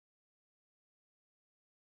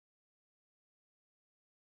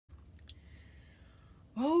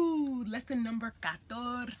Oh, lesson number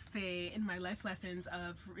 14 in my life lessons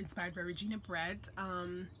of inspired by Regina Brett.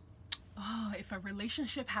 If a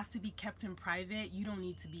relationship has to be kept in private, you don't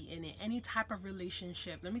need to be in it. Any type of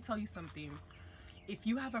relationship, let me tell you something. If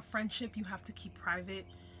you have a friendship you have to keep private,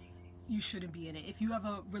 you shouldn't be in it. If you have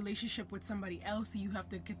a relationship with somebody else, you have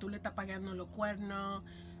to, que tú le estás pagando los cuernos,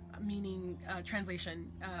 meaning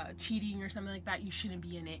translation, cheating or something like that, you shouldn't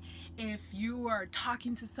be in it. If you are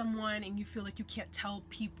talking to someone and you feel like you can't tell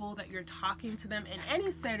people that you're talking to them in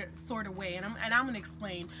any sort of way, and I'm gonna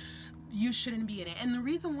explain, you shouldn't be in it. And the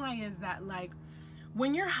reason why is that, like,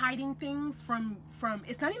 when you're hiding things from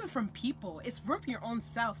it's not even from people, it's from your own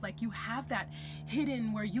self. Like, you have that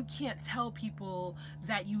hidden where you can't tell people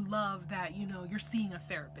that you love that, you know, you're seeing a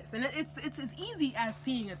therapist. And it's as easy as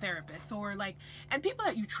seeing a therapist, or like, and people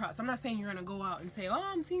that you trust. I'm not saying you're gonna go out and say, oh,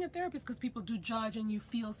 I'm seeing a therapist, because people do judge and you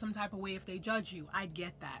feel some type of way if they judge you. I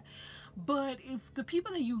get that. But if the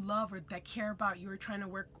people that you love or that care about you are trying to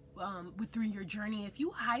work through your journey, if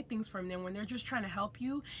you hide things from them when they're just trying to help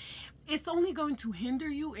you, it's only going to hinder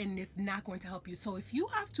you and it's not going to help you. So if you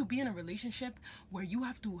have to be in a relationship where you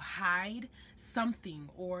have to hide something,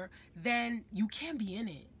 or then you can't be in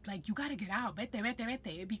it. Like, you got to get out,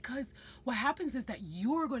 vete, because what happens is that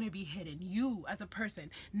you're going to be hidden, you as a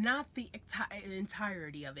person, not the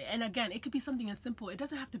entirety of it. And again, it could be something as simple. It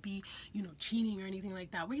doesn't have to be, you know, cheating or anything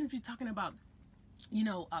like that. We're going to be talking about, you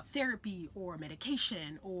know, therapy or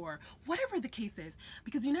medication or whatever the case is,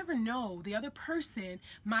 because you never know, the other person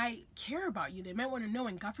might care about you. They might want to know,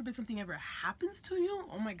 and God forbid something ever happens to you,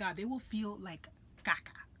 oh my God, they will feel like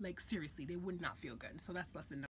caca. Like, seriously, they would not feel good. So that's lesson number